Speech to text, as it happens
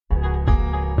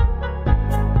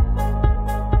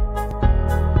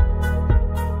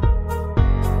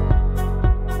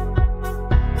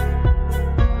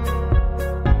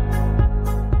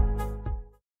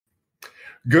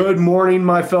Good morning,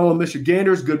 my fellow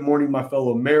Michiganders. Good morning, my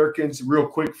fellow Americans. Real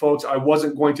quick, folks, I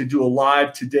wasn't going to do a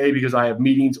live today because I have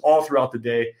meetings all throughout the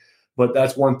day. But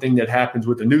that's one thing that happens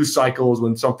with the news cycle is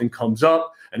when something comes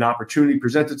up, an opportunity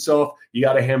presents itself, you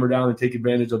got to hammer down and take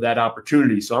advantage of that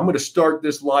opportunity. So I'm going to start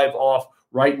this live off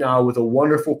right now with a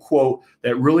wonderful quote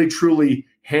that really, truly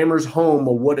hammers home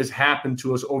of what has happened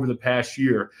to us over the past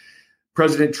year.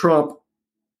 President Trump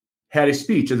had a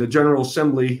speech at the General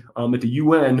Assembly at the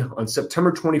UN on September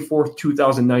 24th,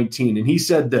 2019. And he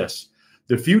said this: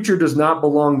 "The future does not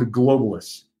belong to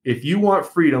globalists. If you want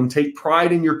freedom, take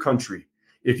pride in your country.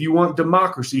 If you want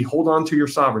democracy, hold on to your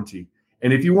sovereignty.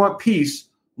 And if you want peace,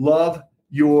 love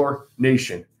your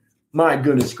nation." My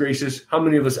goodness gracious, how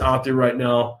many of us out there right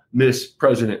now miss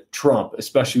President Trump,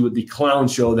 especially with the clown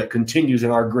show that continues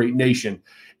in our great nation?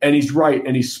 And he's right,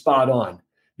 and he's spot on,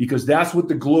 because that's what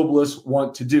the globalists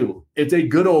want to do. It's a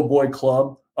good old boy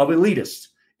club of elitists,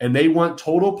 and they want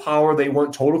total power, they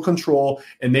want total control,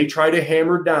 and they try to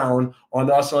hammer down on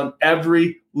us on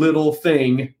every little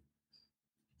thing.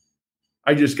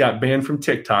 I just got banned from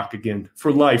TikTok again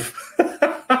for life.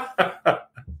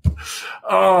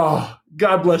 Oh,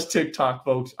 God bless TikTok,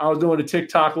 folks. I was doing a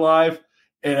TikTok live,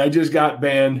 and I just got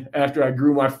banned after I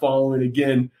grew my following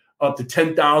again up to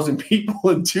 10,000 people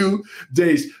in 2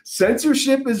 days.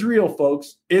 Censorship is real,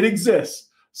 folks. It exists.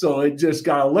 So it just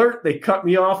got alert. They cut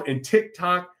me off, and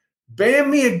TikTok banned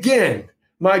me again.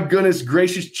 My goodness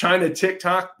gracious, China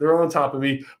TikTok, they're on top of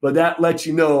me. But that lets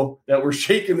you know that we're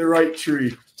shaking the right tree.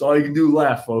 That's all you can do,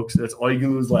 laugh, folks. That's all you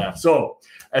can do is laugh. So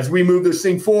as we move this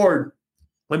thing forward,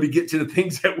 let me get to the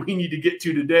things that we need to get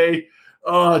to today.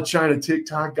 Oh, China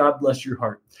TikTok, God bless your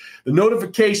heart. The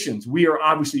notifications, we are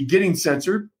obviously getting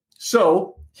censored.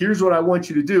 So here's what I want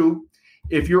you to do.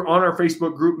 If you're on our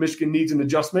Facebook group, Michigan Needs an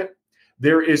Adjustment,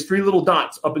 there is 3 little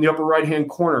dots up in the upper right-hand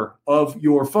corner of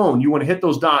your phone. You want to hit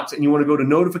those dots, and you want to go to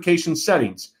notification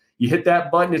settings. You hit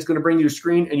that button, it's going to bring you to a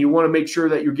screen, and you want to make sure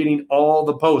that you're getting all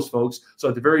the posts, folks. So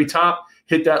at the very top,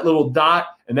 hit that little dot,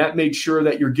 and that makes sure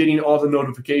that you're getting all the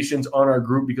notifications on our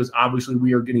group, because obviously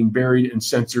we are getting buried and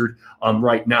censored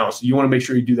right now. So you want to make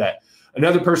sure you do that.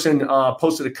 Another person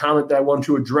posted a comment that I want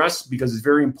to address, because it's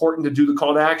very important to do the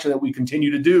call to action that we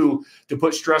continue to do to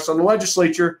put stress on the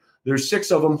legislature. There's 6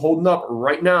 of them holding up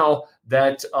right now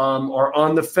that are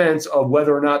on the fence of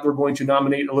whether or not they're going to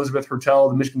nominate Elizabeth Hertel,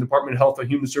 the Michigan Department of Health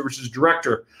and Human Services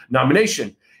Director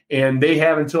nomination. And they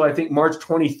have until, I think, March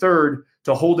 23rd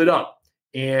to hold it up.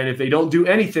 And if they don't do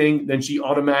anything, then she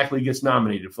automatically gets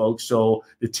nominated, folks. So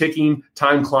the ticking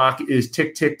time clock is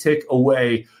tick, tick, tick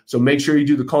away. So make sure you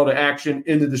do the call to action.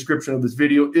 In the description of this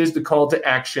video is the call to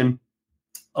action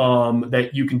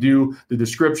that you can do, the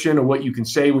description of what you can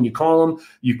say when you call them.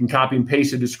 You can copy and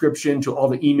paste a description to all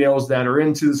the emails that are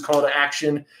into this call to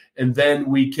action, and then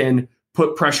we can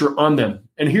put pressure on them.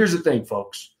 And here's the thing,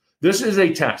 folks. This is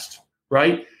a test,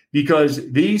 right?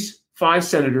 Because these 5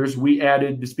 senators, we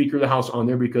added the Speaker of the House on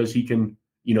there because he can,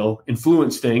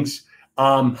 influence things.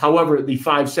 However, the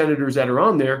 5 senators that are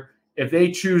on there, if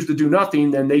they choose to do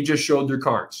nothing, then they just showed their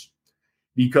cards.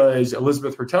 Because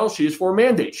Elizabeth Hertel, she is for a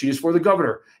mandate. She is for the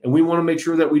governor. And we want to make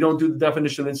sure that we don't do the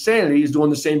definition of insanity, is doing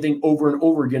the same thing over and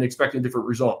over again, expecting a different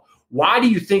result. Why do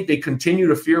you think they continue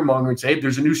to fearmonger and say, hey,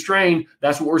 there's a new strain?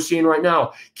 That's what we're seeing right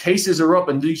now. Cases are up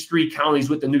in these 3 counties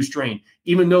with the new strain,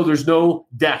 even though there's no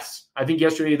deaths. I think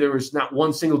yesterday there was not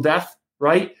one single death,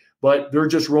 right? But they're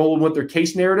just rolling with their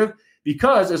case narrative,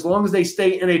 because as long as they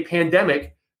stay in a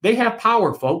pandemic, they have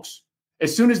power, folks.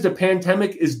 As soon as the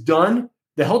pandemic is done,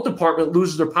 the health department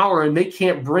loses their power, and they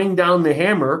can't bring down the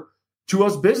hammer to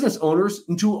us business owners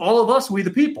and to all of us, we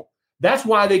the people. That's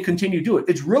why they continue to do it.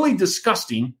 It's really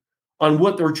disgusting on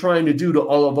what they're trying to do to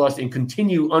all of us and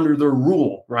continue under their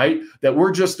rule, right? That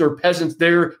we're just their peasants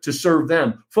there to serve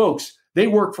them. Folks, they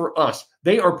work for us.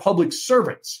 They are public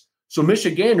servants. So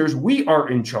Michiganders, we are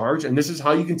in charge, and this is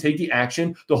how you can take the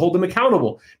action to hold them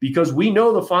accountable, because we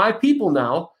know the 5 people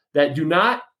now that do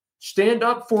not stand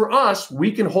up for us,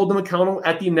 we can hold them accountable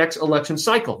at the next election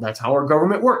cycle. That's how our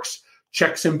government works.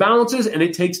 Checks and balances, and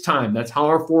it takes time. That's how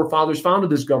our forefathers founded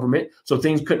this government, so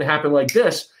things couldn't happen like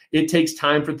this. It takes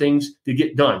time for things to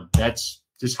get done. That's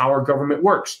just how our government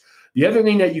works. The other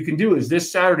thing that you can do is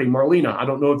this Saturday, Marlena, I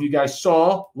don't know if you guys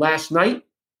saw last night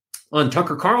on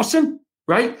Tucker Carlson,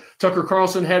 right? Tucker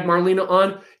Carlson had Marlena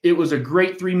on. It was a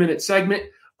great 3-minute segment.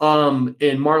 And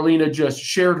Marlena just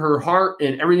shared her heart,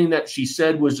 and everything that she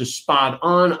said was just spot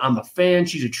on. I'm a fan.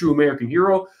 She's a true American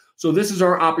hero. So this is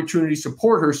our opportunity to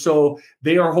support her. So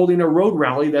they are holding a road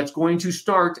rally that's going to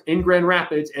start in Grand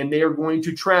Rapids, and they are going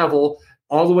to travel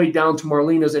all the way down to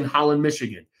Marlena's in Holland,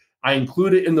 Michigan. I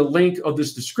include it in the link of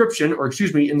this description, or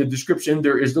excuse me, in the description,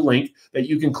 there is the link that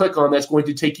you can click on that's going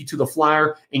to take you to the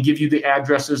flyer and give you the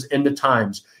addresses and the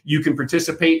times. You can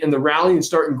participate in the rally and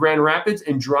start in Grand Rapids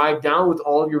and drive down with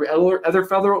all of your other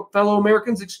fellow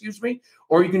Americans,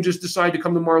 or you can just decide to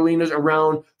come to Marlena's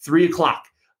around 3 o'clock.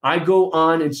 I go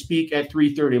on and speak at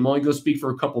 3:30. I'm only going to speak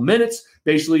for a couple minutes,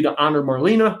 basically to honor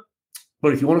Marlena.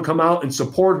 But if you want to come out and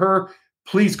support her,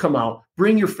 please come out.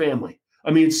 Bring your family. I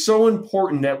mean, it's so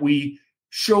important that we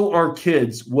show our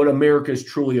kids what America is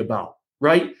truly about,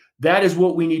 right? That is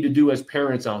what we need to do as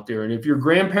parents out there. And if you're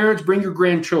grandparents, bring your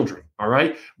grandchildren, all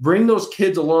right? Bring those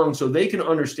kids along so they can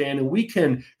understand, and we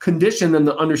can condition them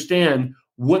to understand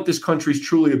what this country is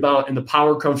truly about, and the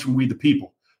power comes from we the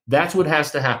people. That's what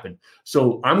has to happen.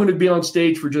 So I'm going to be on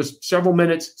stage for just several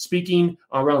minutes speaking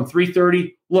around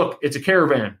 3:30. Look, it's a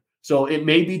caravan, so it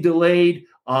may be delayed.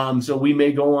 So we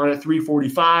may go on at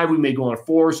 3:45. We may go on at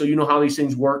 4. So you know how these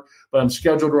things work. But I'm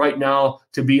scheduled right now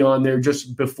to be on there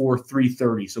just before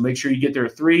 3:30. So make sure you get there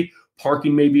at 3.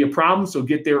 Parking may be a problem, so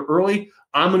get there early.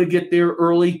 I'm going to get there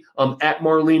early at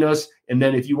Marlena's. And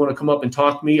then if you want to come up and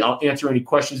talk to me, I'll answer any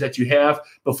questions that you have.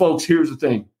 But folks, here's the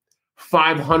thing.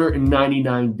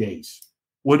 599 days.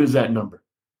 What is that number?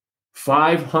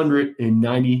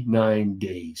 599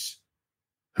 days.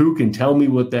 Who can tell me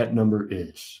what that number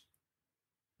is?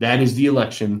 That is the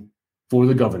election for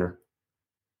the governor,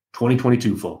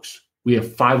 2022, folks. We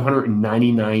have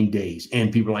 599 days.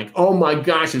 And people are like, oh my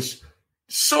gosh, it's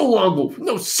so long.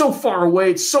 No, so far away.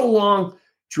 It's so long.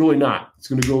 It's really not. It's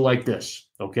going to go like this,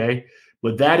 okay?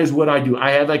 But that is what I do.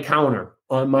 I have a counter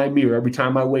on my mirror every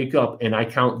time I wake up, and I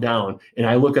count down. And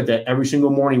I look at that every single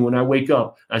morning when I wake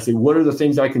up. I say, what are the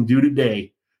things I can do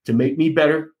today to make me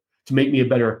better, to make me a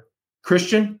better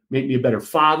Christian, make me a better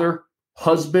father,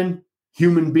 husband,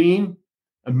 human being,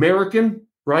 American,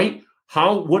 right?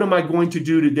 What am I going to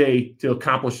do today to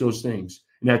accomplish those things?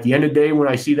 And at the end of the day, when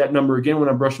I see that number again, when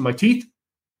I'm brushing my teeth,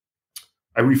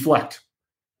 I reflect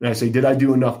and I say, did I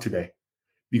do enough today?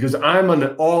 Because I'm an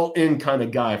all-in kind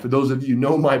of guy. For those of you who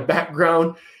know my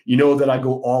background, you know that I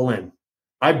go all in.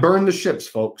 I burn the ships,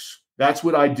 folks. That's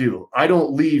what I do. I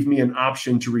don't leave me an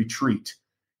option to retreat.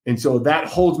 And so that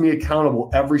holds me accountable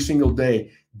every single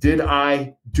day. Did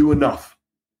I do enough?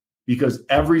 Because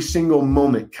every single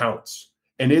moment counts.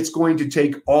 And it's going to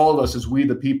take all of us as we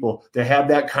the people to have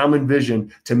that common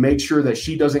vision to make sure that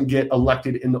she doesn't get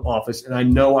elected in the office. And I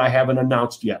know I haven't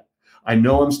announced yet. I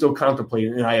know I'm still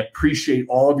contemplating, and I appreciate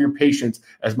all of your patience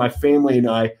as my family and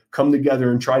I come together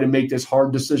and try to make this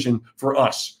hard decision for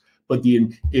us. But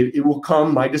it will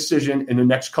come, my decision, in the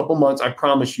next couple months, I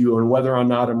promise you, on whether or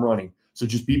not I'm running. So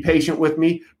just be patient with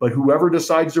me. But whoever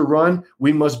decides to run,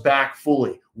 we must back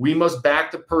fully. We must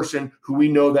back the person who we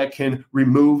know that can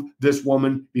remove this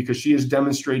woman, because she has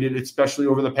demonstrated, especially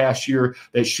over the past year,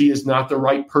 that she is not the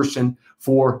right person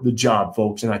for the job,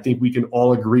 folks. And I think we can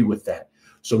all agree with that.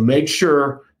 So make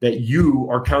sure that you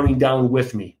are counting down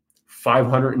with me.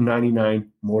 599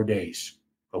 more days.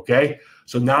 Okay?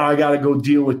 So now I got to go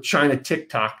deal with China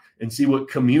TikTok and see what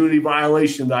community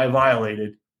violations I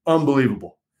violated.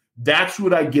 Unbelievable. That's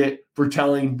what I get for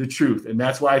telling the truth. And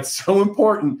that's why it's so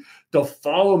important to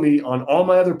follow me on all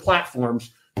my other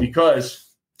platforms,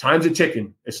 because time's a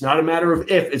ticking. It's not a matter of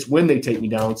if, it's when they take me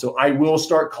down. So I will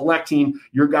start collecting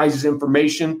your guys'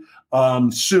 information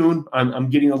soon. I'm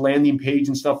getting a landing page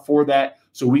and stuff for that,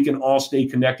 so we can all stay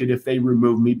connected if they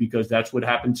remove me, because that's what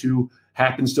happens to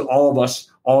all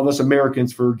of us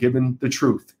Americans for giving the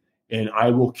truth. And I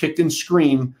will kick and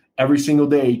scream every single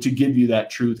day to give you that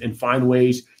truth and find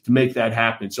ways to make that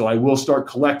happen. So I will start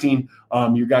collecting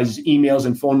your guys' emails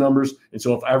and phone numbers. And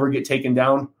so if I ever get taken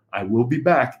down, I will be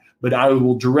back, but I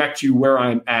will direct you where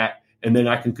I'm at. And then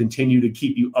I can continue to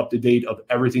keep you up to date of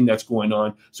everything that's going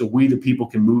on, so we the people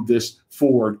can move this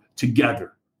forward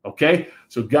together. Okay?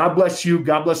 So God bless you.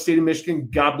 God bless the state of Michigan.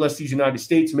 God bless these United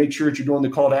States. Make sure that you're doing the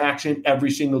call to action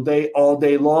every single day, all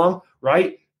day long,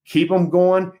 right? Keep them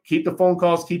going. Keep the phone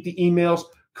calls. Keep the emails.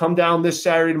 Come down this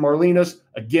Saturday to Marlena's.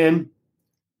 Again,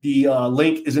 the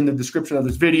link is in the description of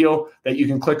this video that you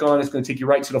can click on. It's going to take you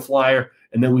right to the flyer,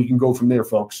 and then we can go from there,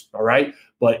 folks. All right?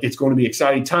 But it's going to be an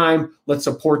exciting time. Let's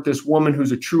support this woman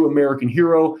who's a true American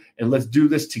hero, and let's do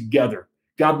this together.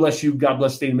 God bless you. God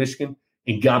bless the state of Michigan,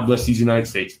 and God bless these United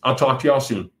States. I'll talk to y'all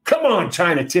soon. Come on,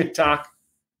 China TikTok.